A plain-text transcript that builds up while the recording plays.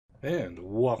And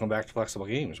welcome back to Flexible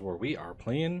Games, where we are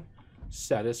playing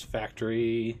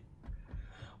Satisfactory.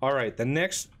 Alright, the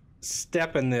next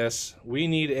step in this, we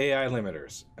need AI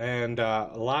limiters. And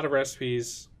a lot of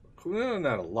recipes, well,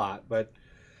 not a lot, but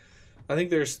I think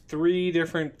there's 3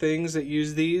 different things that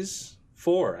use these.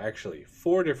 4, actually.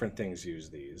 4 different things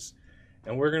use these.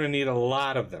 And we're going to need a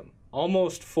lot of them.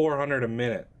 Almost 400 a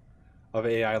minute of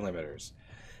AI limiters.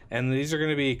 And these are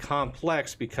going to be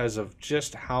complex because of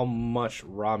just how much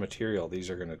raw material these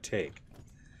are going to take.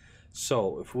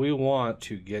 So if we want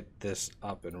to get this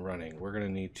up and running, we're going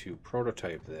to need to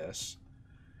prototype this.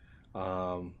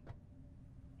 Let's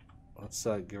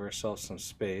give ourselves some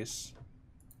space.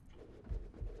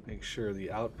 Make sure the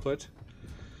output...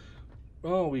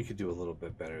 Oh, we could do a little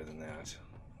bit better than that.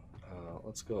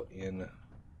 Let's go in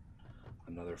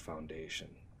another foundation,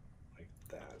 like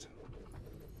that.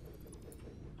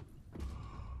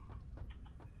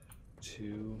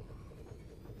 2,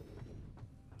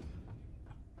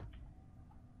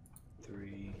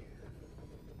 3,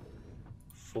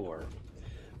 4.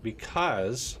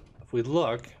 Because if we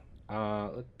look,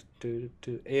 AI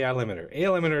limiter. AI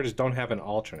limiters don't have an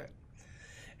alternate.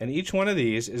 And each one of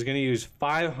these is going to use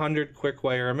 500 quick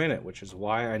wire a minute, which is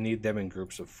why I need them in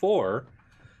groups of 4,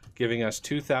 giving us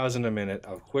 2,000 a minute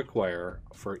of quick wire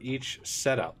for each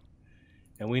setup.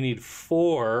 And we need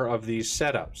 4 of these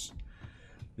setups.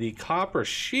 The copper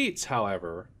sheets,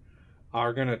 however,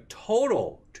 are going to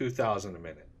total 2,000 a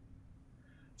minute.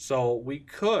 So we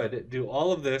could do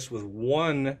all of this with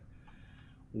one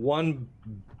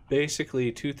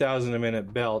basically 2,000 a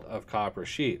minute belt of copper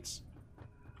sheets.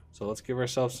 So let's give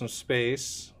ourselves some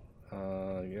space.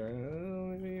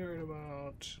 Maybe right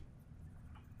about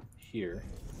here.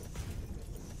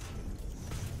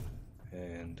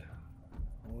 And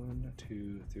 1,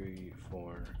 2, 3,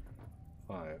 4,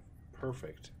 5.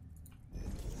 Perfect.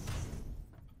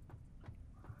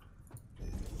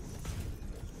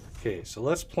 Okay, so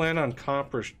let's plan on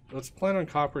copper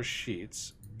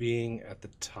sheets being at the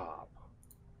top.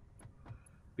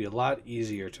 Be a lot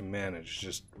easier to manage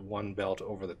just one belt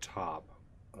over the top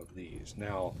of these.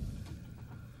 Now,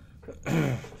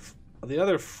 the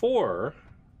other 4 are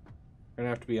gonna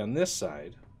have to be on this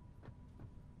side.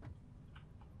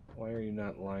 Why are you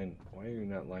not lining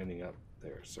up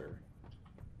there, sir?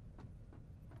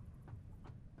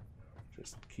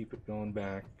 Just keep it going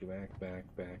back.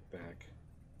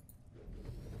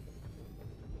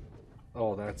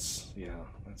 Oh, that's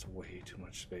way too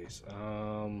much space.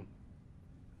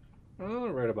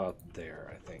 Right about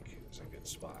there, I think, is a good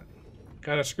spot.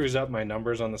 Kind of screws up my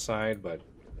numbers on the side, but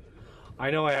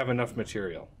I know I have enough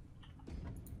material.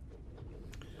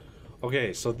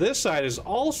 Okay, so this side is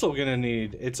also going to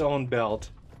need its own belt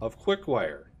of quick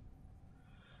wire.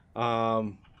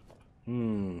 Now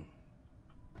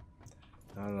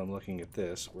that I'm looking at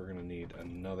this, we're going to need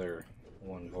another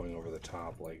one going over the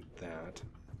top like that.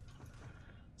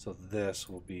 So this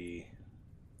will be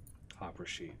copper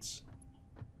sheets.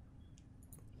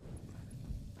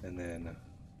 And then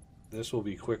this will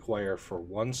be quick wire for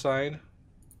one side,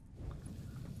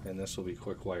 and this will be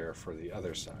quick wire for the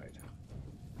other side.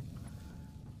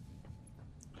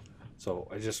 So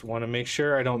I just want to make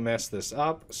sure I don't mess this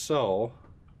up. So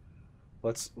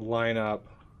let's line up.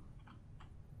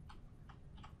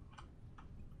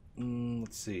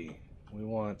 Let's see. We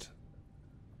want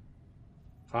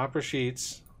copper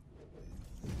sheets,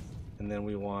 and then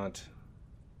we want...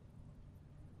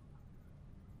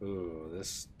 Ooh,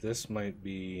 this might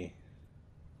be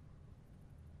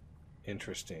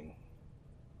interesting,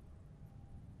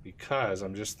 because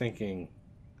I'm just thinking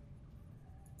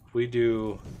if we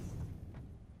do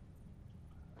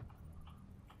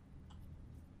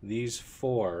these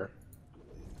 4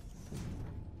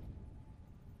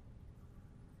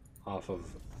 off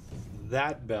of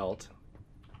that belt,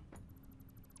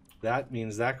 that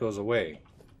means that goes away.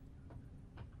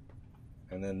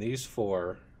 And then these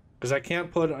 4, because I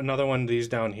can't put another one of these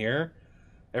down here.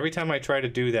 Every time I try to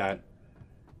do that,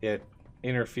 it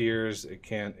interferes. You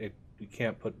can't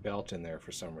put belt in there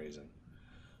for some reason.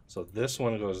 So this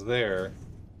one goes there,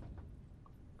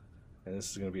 and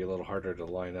this is going to be a little harder to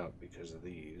line up because of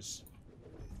these.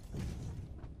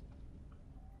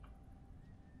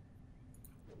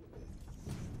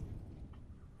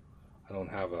 I don't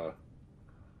have a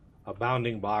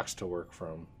bounding box to work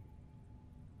from.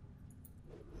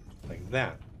 Like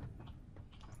that.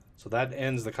 So that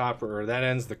ends the that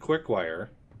ends the quick wire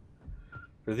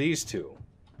for these 2.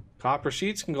 Copper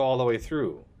sheets can go all the way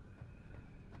through.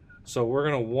 So we're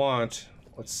going to want,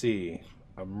 let's see,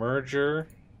 a merger.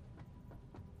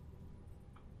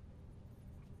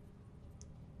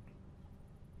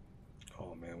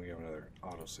 Oh man, we have another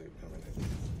auto autosave coming in.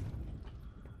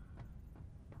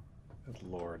 Good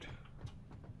Lord.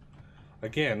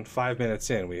 Again, 5 minutes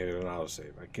in, we hit an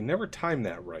autosave. I can never time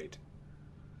that right.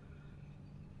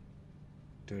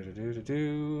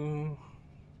 Do-do-do-do-do.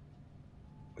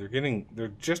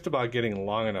 They're just about getting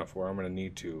long enough where I'm going to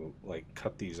need to, like,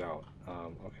 cut these out.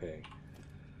 Okay.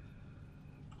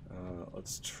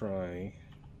 Let's try...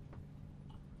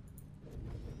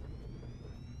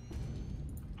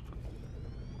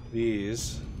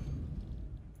 these.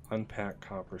 Unpack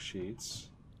copper sheets.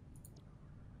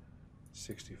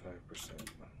 65%.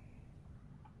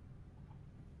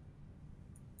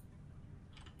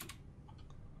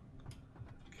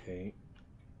 Okay.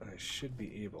 I should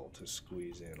be able to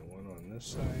squeeze in one on this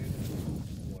side,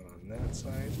 one on that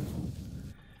side.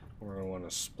 We're going to want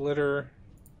a splitter.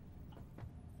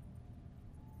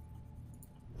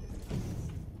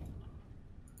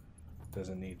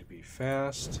 Doesn't need to be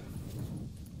fast.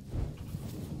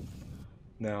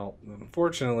 Now,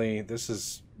 unfortunately, this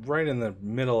is right in the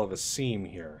middle of a seam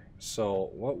here. So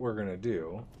what we're going to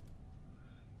do,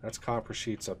 that's copper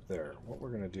sheets up there. What we're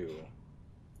going to do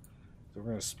is we're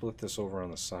going to split this over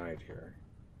on the side here.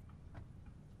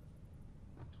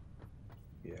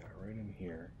 Yeah, right in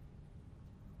here.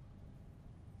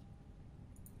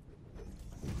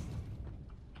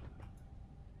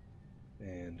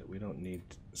 And we don't need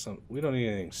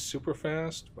anything super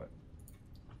fast, but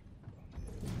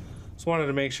just wanted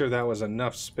to make sure that was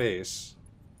enough space.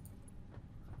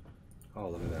 Oh,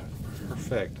 look at that.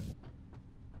 Perfect.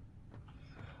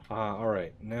 All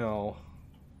right, now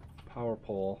power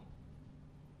pole.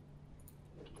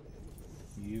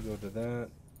 You go to that,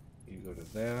 you go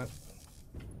to that,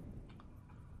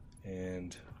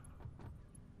 and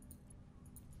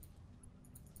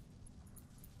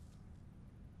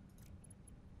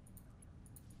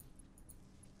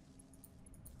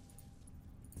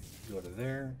you go to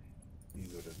there, you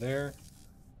go to there,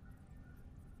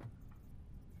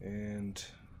 and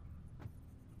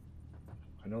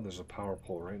I know there's a power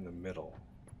pole right in the middle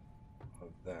of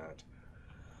that.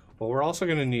 But we're also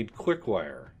going to need quick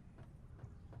wire.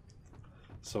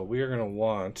 So we are going to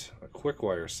want a quick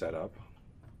wire setup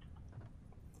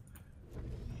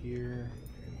here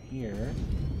and here.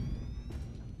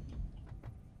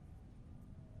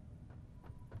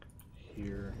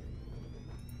 Here,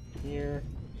 here.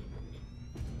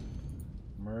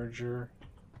 Merger.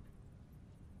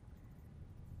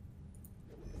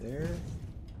 There.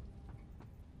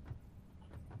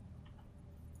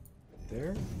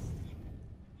 There.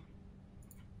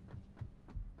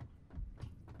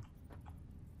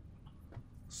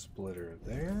 Splitter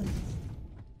there.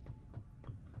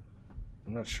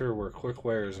 I'm not sure where quick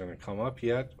wire is going to come up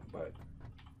yet, but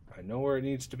I know where it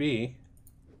needs to be.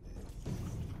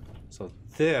 So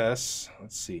this,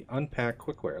 let's see, unpack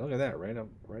quick wire. Look at that, right up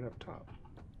top.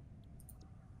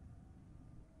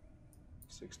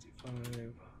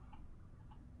 65.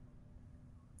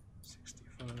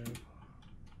 65.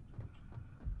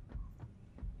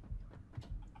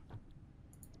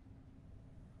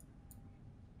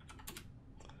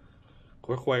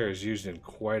 Quick wire is used in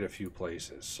quite a few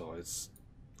places, so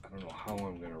I don't know how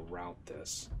I'm going to route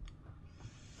this.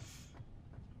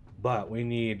 But we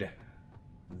need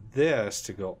this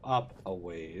to go up a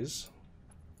ways.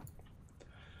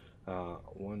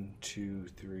 1, 2,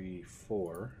 3,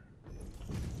 4.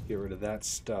 Get rid of that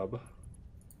stub.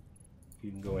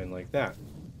 You can go in like that.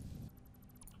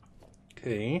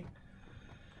 Okay.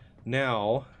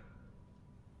 Now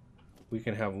we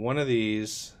can have one of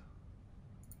these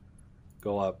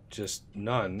go up just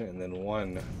none, and then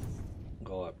one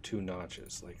go up 2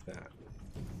 notches like that.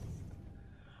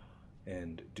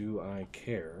 And do I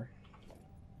care?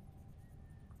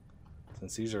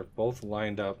 Since these are both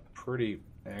lined up pretty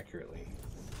accurately,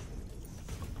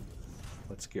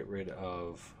 let's get rid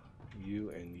of you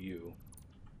and you.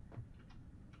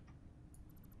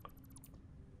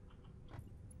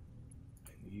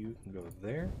 And you can go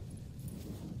there.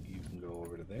 You can go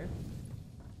over to there.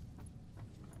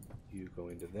 You go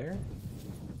into there.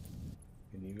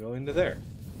 And you go into there.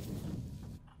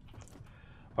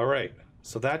 All right.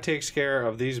 So that takes care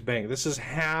of these banks. This is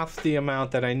half the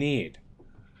amount that I need.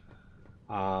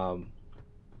 Oh,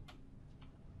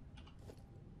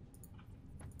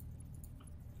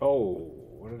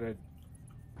 what did I...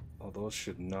 Oh, those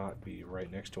should not be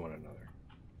right next to one another.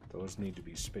 Those need to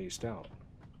be spaced out.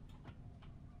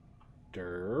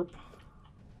 Derp.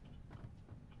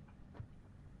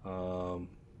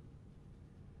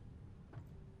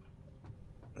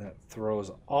 That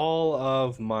throws all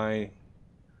of my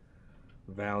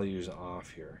values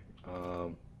off here.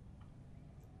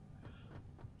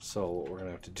 So what we're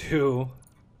gonna have to do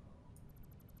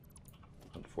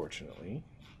unfortunately,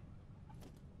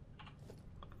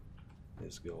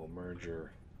 is go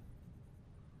merger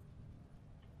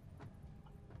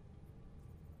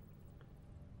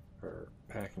our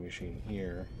packing machine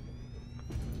here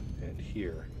and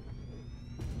here.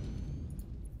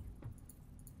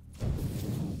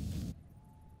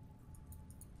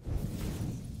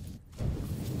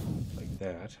 Like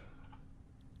that.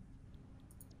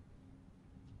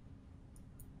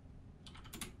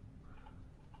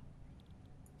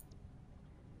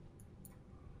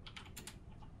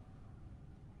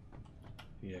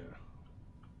 Yeah.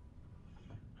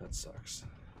 That sucks.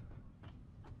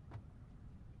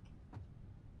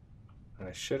 And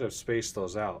I should have spaced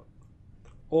those out.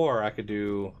 Or I could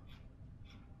do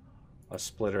a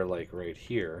splitter like right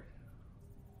here.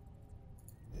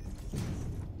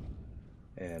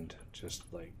 And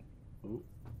just like, ooh,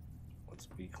 let's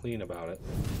be clean about it.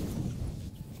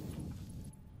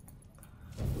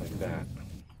 Like that.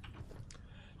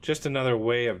 Just another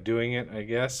way of doing it, I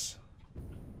guess.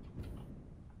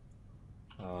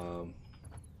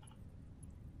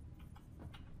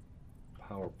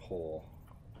 Power pole.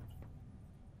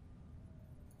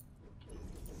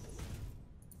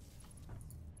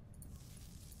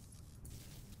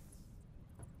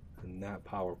 And that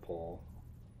power pole.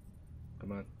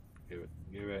 Come on, give it,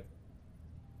 give it.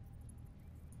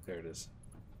 There it is.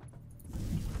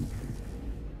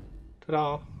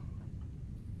 Ta-da!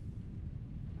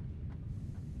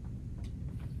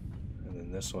 And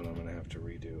then this one I'm going to have to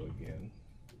redo again.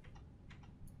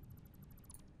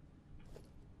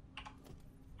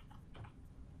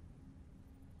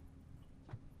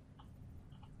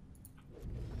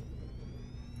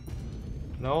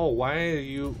 No, why are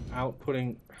you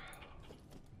outputting?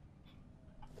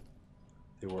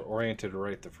 They were oriented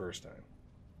right the first time.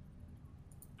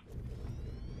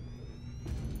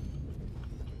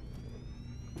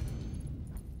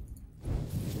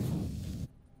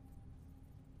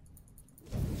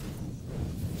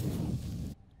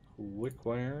 Quick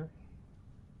wire.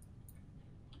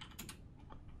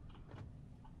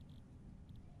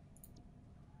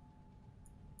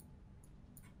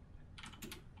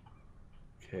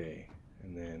 Okay,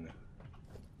 and then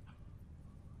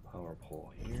power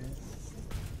pole here.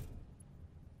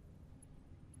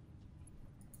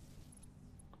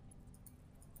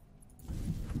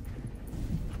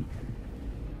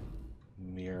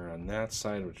 Mirror on that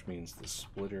side, which means the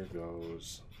splitter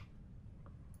goes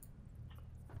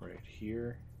right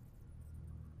here.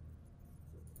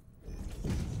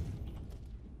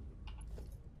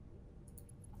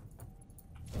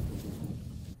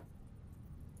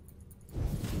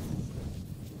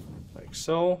 Like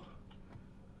so.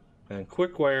 And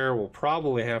quick wire will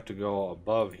probably have to go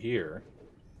above here.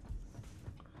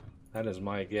 That is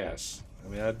my guess. I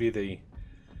mean, that'd be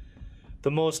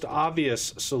the most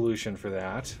obvious solution for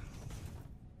that.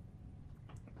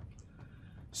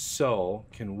 So,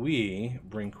 can we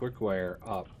bring quick wire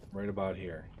up right about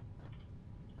here?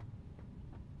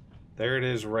 There it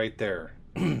is right there.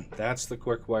 That's the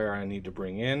quick wire I need to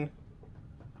bring in.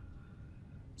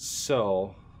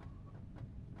 So,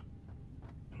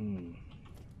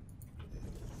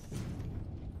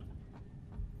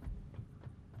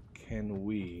 can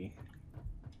we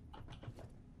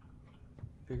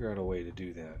figure out a way to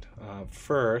do that?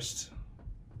 First,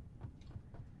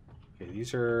 okay,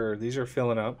 these are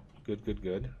filling up. Good, good,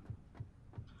 good.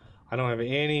 I don't have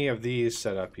any of these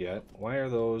set up yet. Why are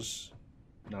those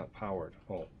not powered?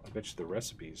 Oh, I bet you the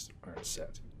recipes aren't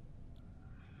set.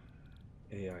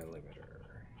 AI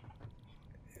limiter.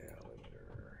 AI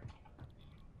limiter.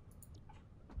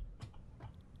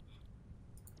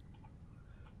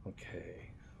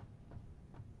 Okay.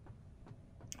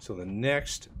 So the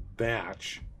next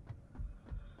batch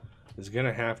is going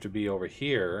to have to be over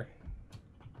here.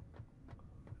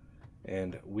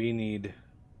 And we need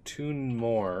 2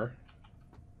 more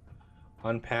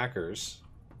unpackers.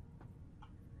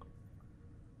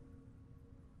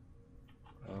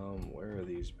 Where are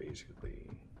these basically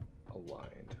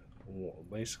aligned?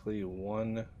 Basically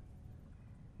one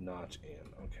notch in.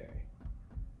 Okay.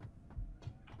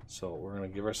 So we're going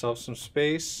to give ourselves some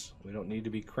space. We don't need to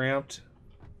be cramped.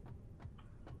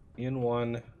 In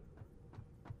one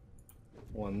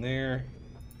there,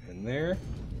 and there.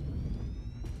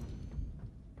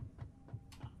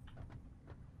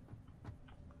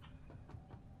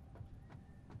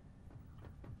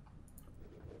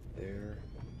 There.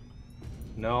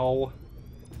 No.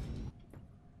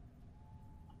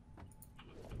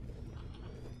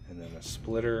 And then a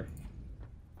splitter.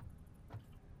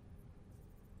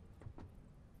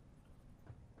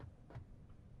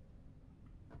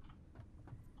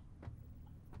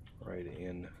 Right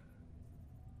in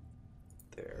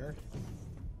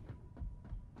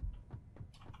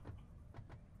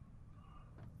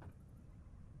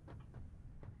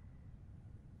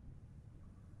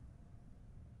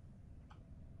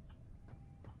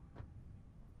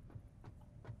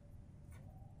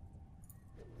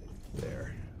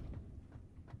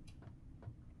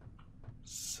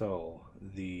So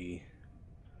the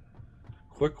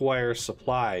quick wire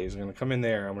supply is going to come in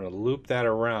there. I'm going to loop that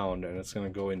around and it's going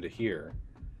to go into here.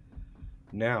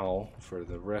 Now for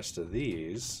the rest of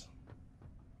these,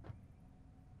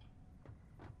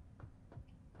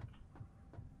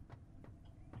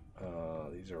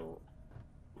 these are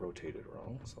rotated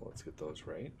wrong, so let's get those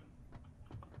right.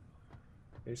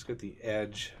 Let's get the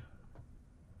edge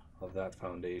of that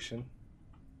foundation.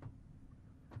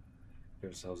 Give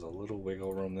ourselves a little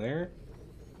wiggle room there.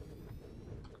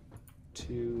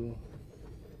 2,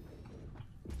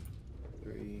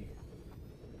 3,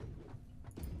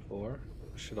 4.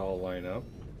 Should all line up.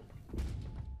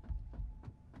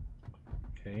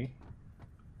 Okay.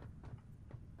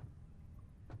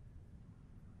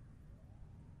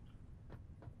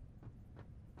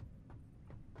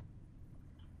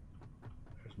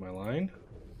 There's my line.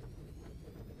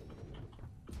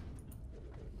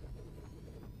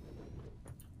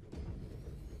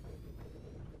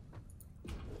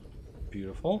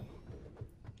 Beautiful.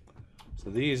 So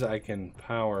these I can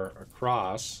power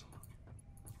across.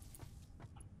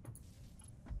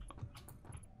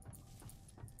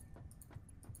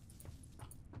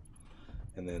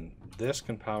 And then this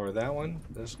can power that one,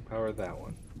 this can power that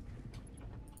one.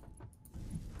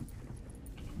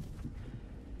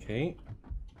 Okay.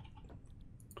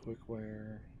 Quick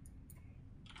wire.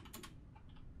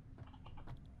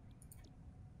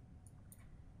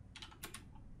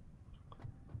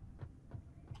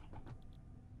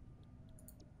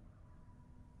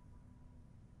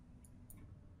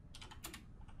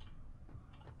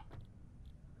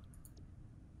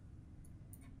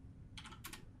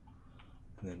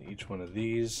 And then each one of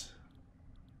these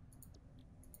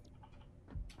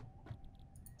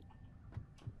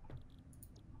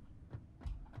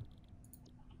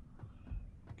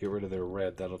get rid of their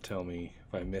red. That'll tell me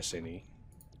if I miss any.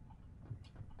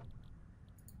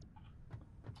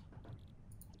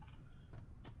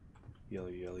 Yellow,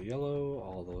 yellow, yellow.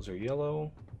 All those are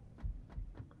yellow.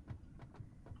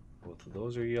 Both of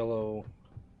those are yellow.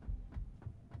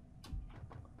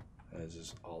 As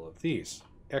is all of these.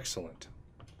 Excellent.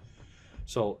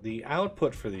 So the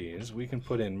output for these, we can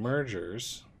put in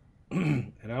mergers,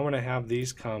 and I want to have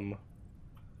these come.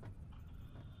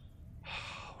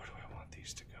 Where do I want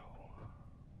these to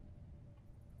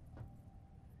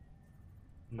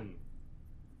go?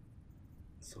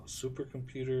 So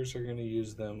supercomputers are going to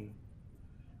use them.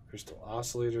 Crystal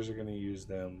oscillators are going to use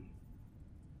them.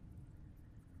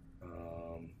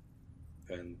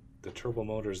 And the turbo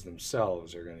motors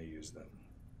themselves are going to use them.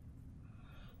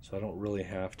 So I don't really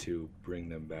have to bring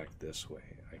them back this way.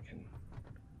 I can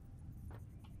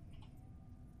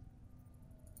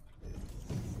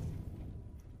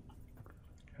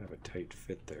kind of a tight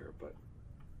fit there, but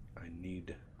I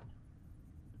need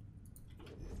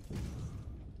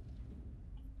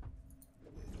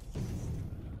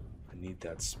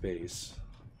that space.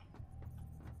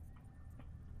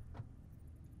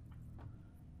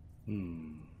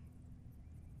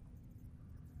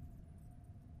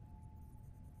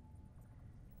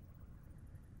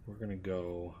 We're going to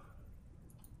go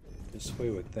this way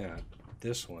with that.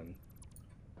 This one,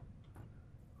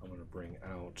 I'm going to bring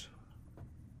out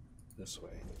this way.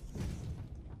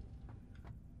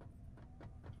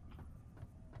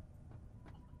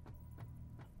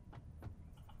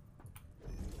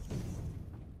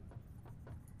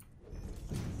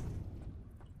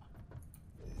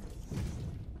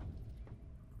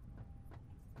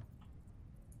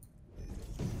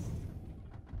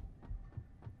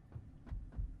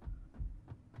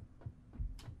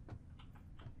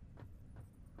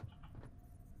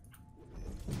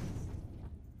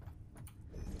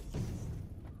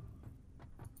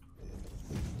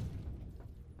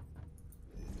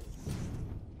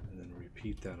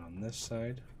 Repeat that on this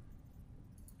side.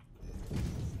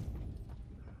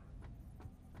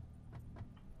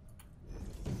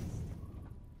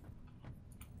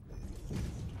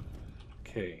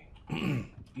 Okay,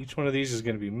 each one of these is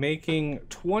going to be making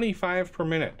 25 per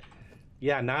minute.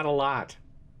 Yeah, not a lot,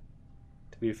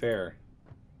 to be fair.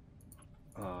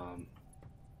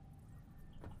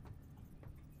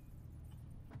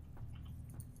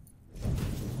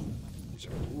 These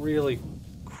are really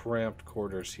cramped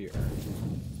quarters here.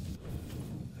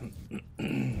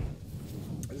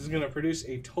 This is going to produce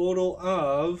a total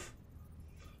of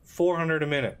 400 a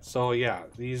minute. So yeah,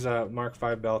 these Mark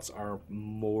V belts are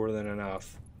more than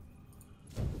enough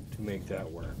to make that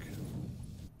work.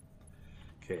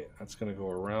 Okay, that's going to go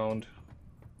around.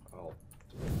 I'll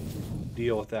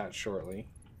deal with that shortly.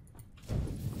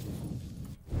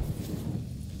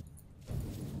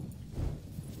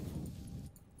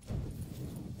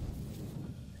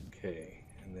 Okay,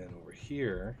 and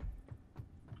here.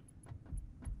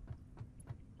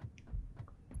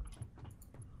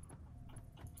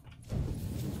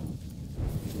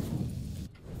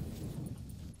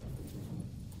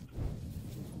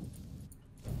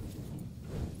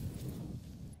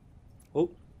 Oh,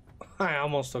 I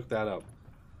almost took that up.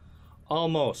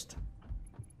 Almost.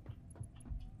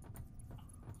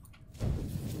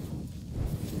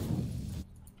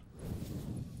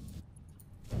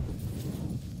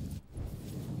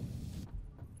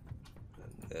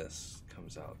 And this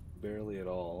comes out barely at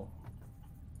all.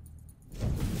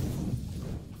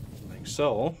 Like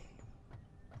so.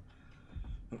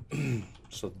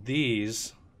 So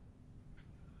these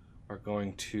are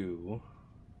going to...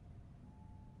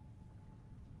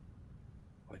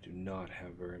 I do not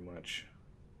have very much.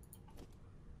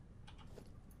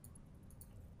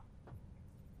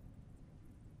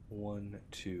 One,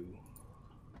 two.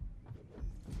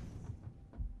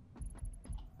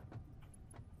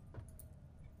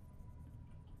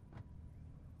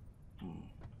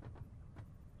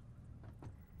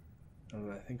 How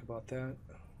did I think about that?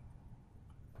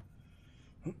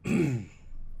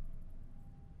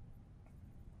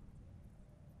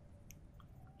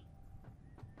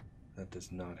 That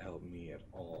does not help me at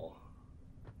all.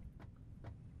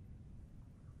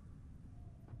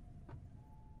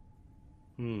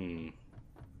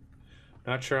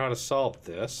 Not sure how to solve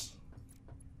this.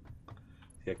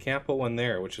 See, I can't put one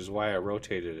there, which is why I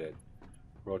rotated it.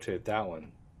 Rotate that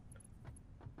one.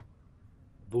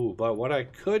 Boo, but what I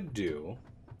could do...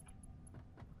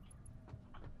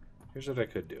 Here's what I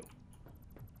could do.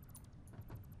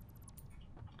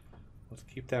 Let's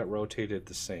keep that rotated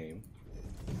the same.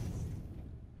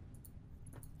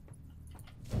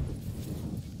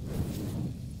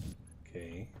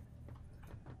 Okay.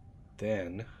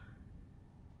 Then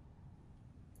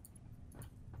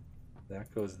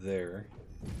that goes there.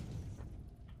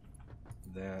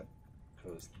 That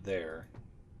goes there.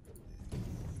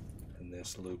 And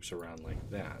this loops around like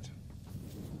that.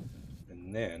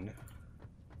 And then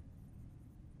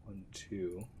 1,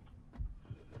 2.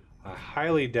 I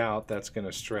highly doubt that's going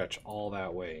to stretch all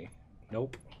that way.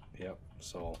 Nope. Yep.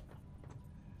 So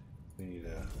we need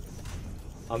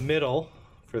a middle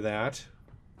for that.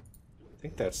 I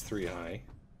think that's 3 high.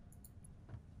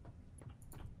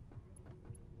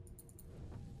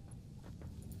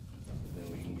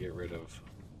 Then we can get rid of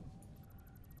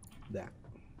that.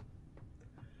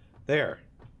 There.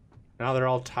 Now they're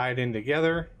all tied in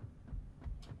together.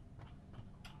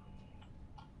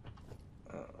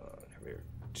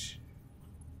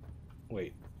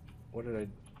 Wait, what did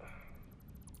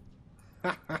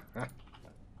I...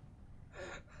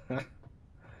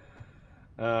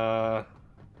 That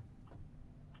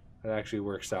actually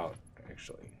works out,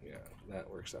 actually. Yeah, that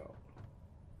works out.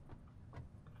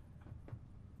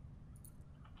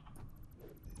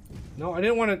 No, I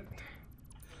didn't want to...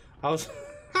 I was...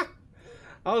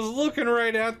 I was looking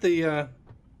right at the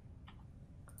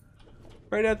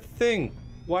thing.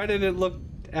 Why did it look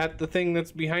at the thing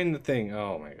that's behind the thing?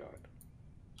 Oh my god.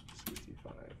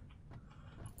 65.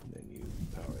 And then you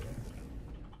power that.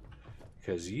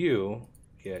 Because you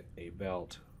get a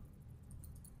belt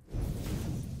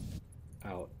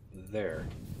out there.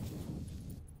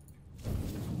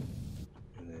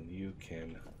 And then you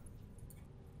can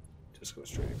just go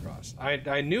straight across.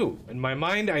 I knew, in my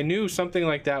mind, I knew something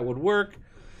like that would work,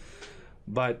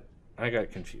 but I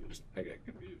got confused.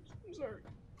 I'm sorry.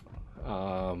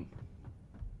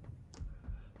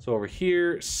 So over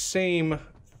here, same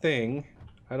thing.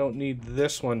 I don't need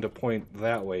this one to point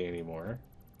that way anymore.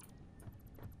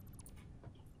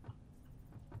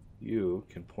 You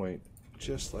can point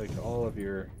just like all of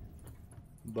your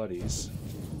buddies.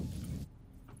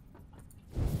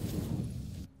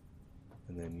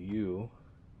 And then you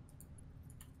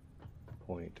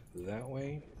point that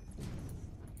way.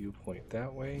 You point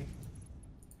that way.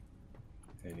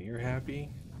 And you're happy.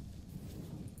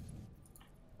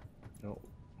 No,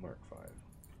 Mark 5.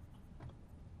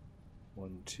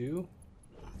 1, 2.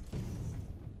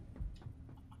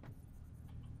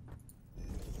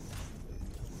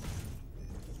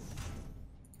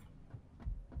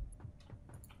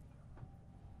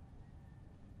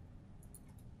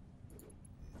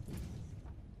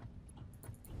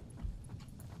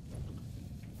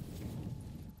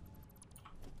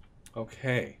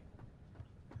 Okay.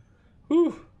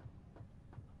 Whew.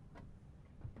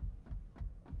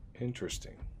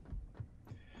 Interesting.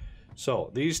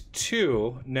 So these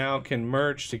two now can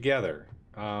merge together.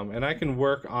 And I can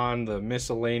work on the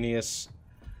miscellaneous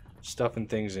stuff and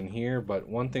things in here, but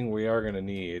one thing we are going to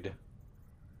need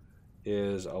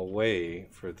is a way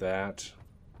for that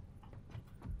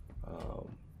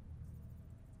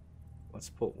let's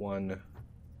put one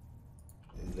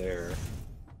there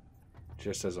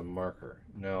just as a marker.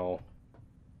 Now,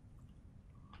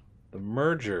 the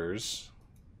mergers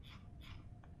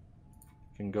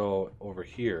can go over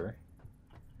here.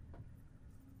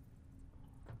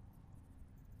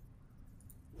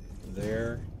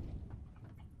 There.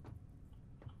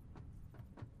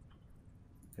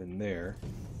 And there.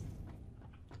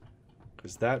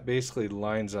 Because that basically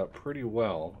lines up pretty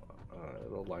well.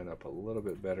 It'll line up a little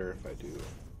bit better if I do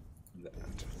that.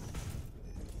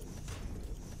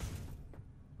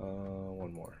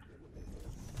 One more.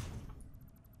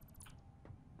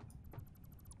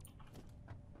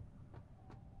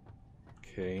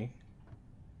 Okay.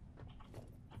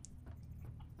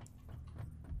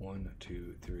 1,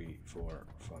 2, 3, 4,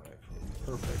 5.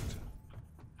 Perfect.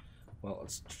 Well,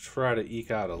 let's try to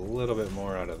eke out a little bit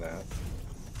more out of that.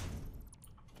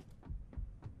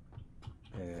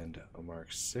 And a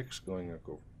mark 6 going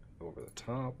over the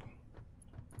top.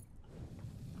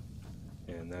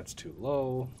 And that's too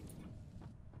low.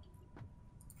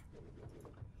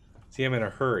 See, I'm in a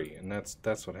hurry, and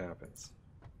that's what happens.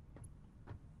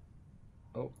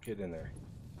 Oh, get in there.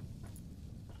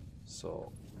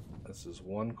 So, this is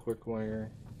one quick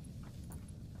wire.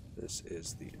 This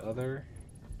is the other.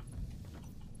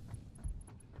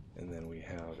 And then we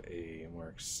have a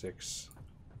mark 6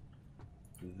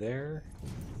 there.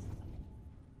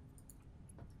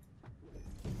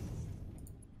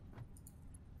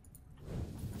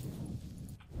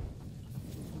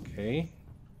 Okay.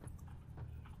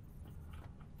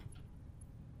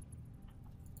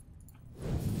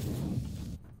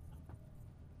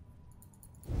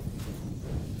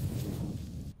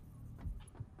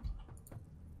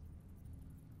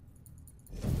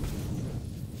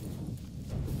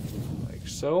 Like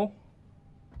so.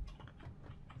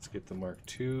 Let's get the mark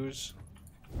 2s.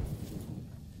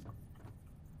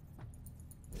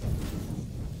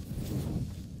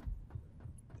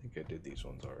 I did these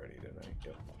ones already, didn't I?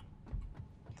 Yep.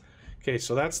 Okay,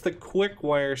 so that's the quick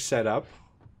wire setup.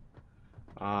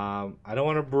 I don't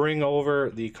want to bring over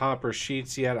the copper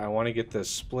sheets yet. I want to get the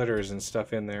splitters and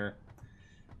stuff in there.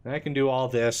 And I can do all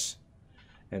this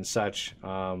and such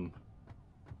in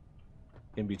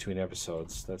between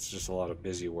episodes. That's just a lot of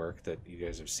busy work that you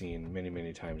guys have seen many,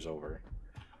 many times over.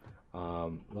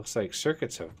 Looks like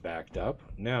circuits have backed up.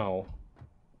 Now,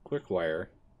 quick wire.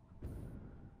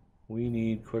 We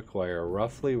need quick wire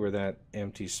roughly where that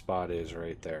empty spot is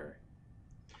right there.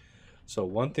 So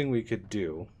one thing we could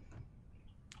do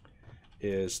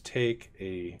is take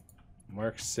a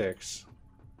mark 6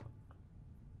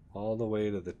 all the way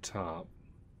to the top.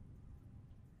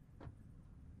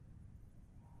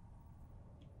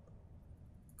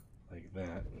 Like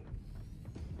that.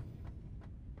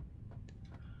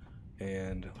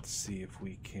 And let's see if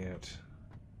we can't.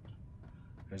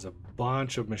 There's a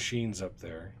bunch of machines up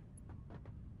there.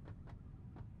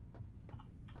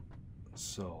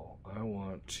 So I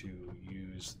want to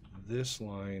use this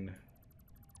line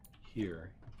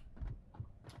here.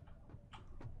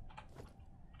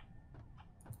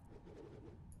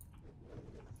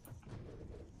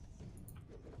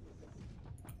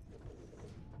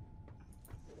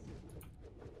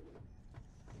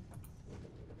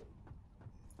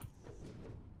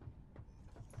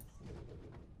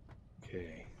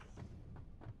 Okay.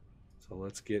 So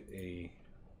let's get a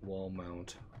wall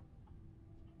mount.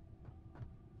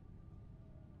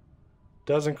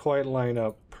 Doesn't quite line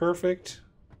up perfect,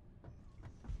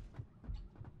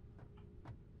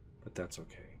 but that's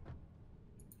okay.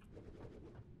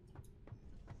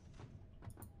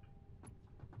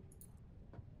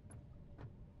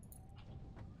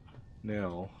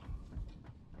 Now,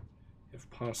 if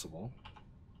possible,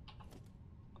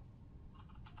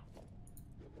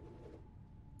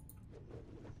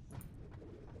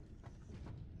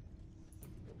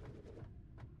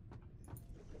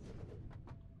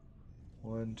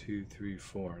 one, two, three,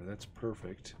 four. That's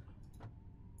perfect.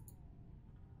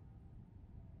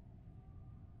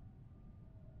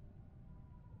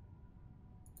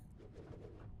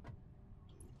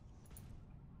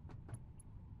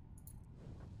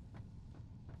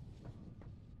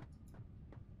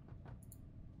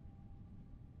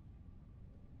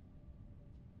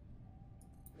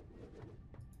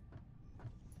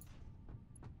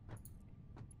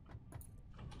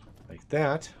 Like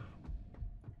that.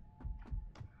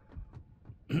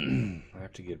 I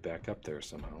have to get back up there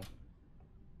somehow.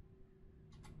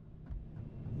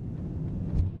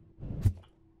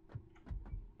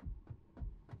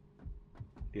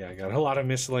 Yeah, I got a lot of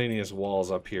miscellaneous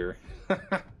walls up here.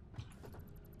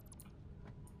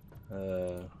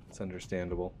 It's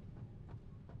understandable.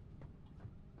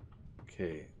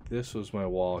 Okay, this was my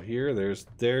wall here.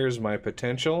 There's my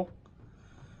potential.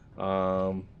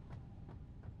 I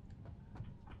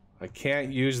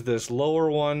can't use this lower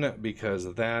one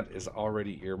because that is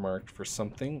already earmarked for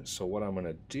something. So what I'm going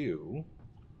to do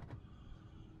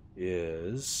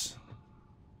is,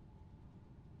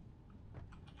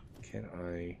 can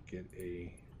I get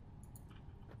a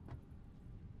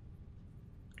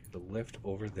lift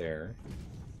over there?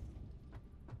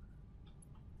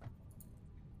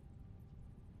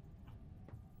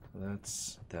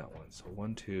 That's that one. So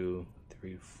 1, 2,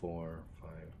 3, 4, 5.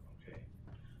 Okay.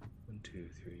 1, 2,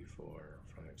 3, 4,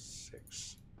 5,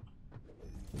 6.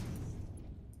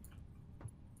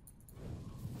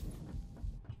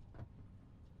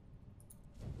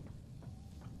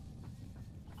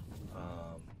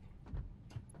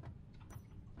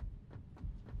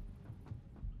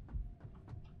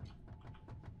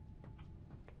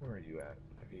 Where are you at?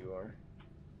 There you are.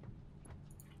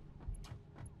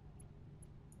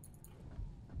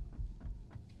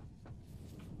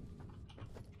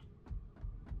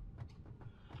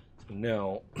 So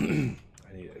now I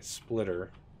need a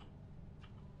splitter.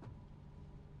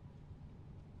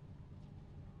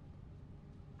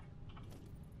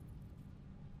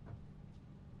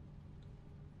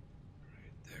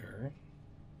 Right there.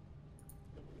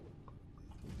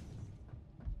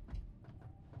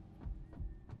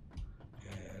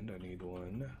 And I need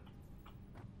one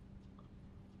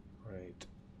right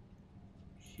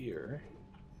here.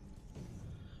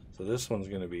 So this one's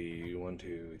going to be 1,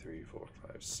 2, 3, 4,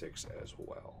 5, 6 as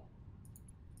well.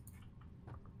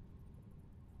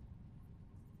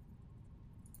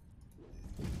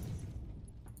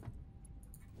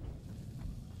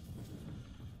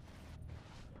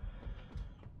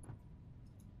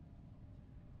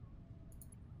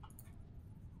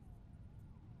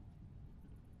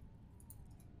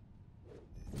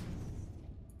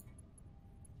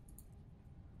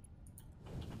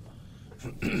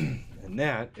 And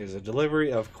that is a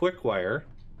delivery of quick wire,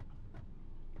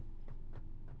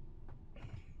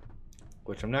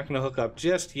 which I'm not going to hook up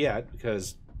just yet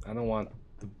because I don't want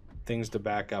the things to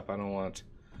back up. I don't want,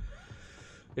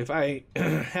 if I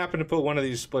happen to put one of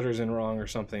these splitters in wrong or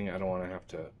something, I don't want to have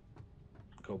to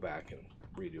go back and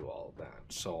redo all of that.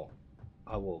 So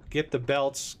I will get the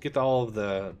belts, get all of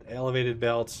the elevated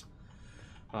belts.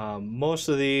 Most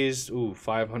of these,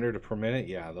 500 per minute.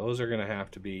 Yeah, those are going to have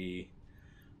to be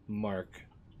Mark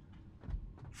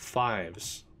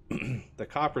 5s. The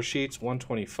copper sheets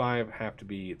 125 have to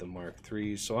be the Mark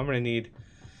 3s. So I'm going to need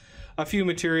a few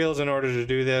materials in order to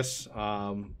do this.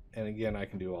 And again, I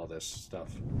can do all this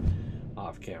stuff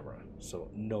off camera, so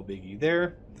no biggie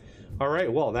there. All right,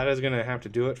 well, that is going to have to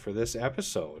do it for this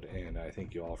episode, and I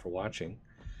thank you all for watching,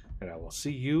 and I will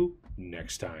see you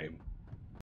next time.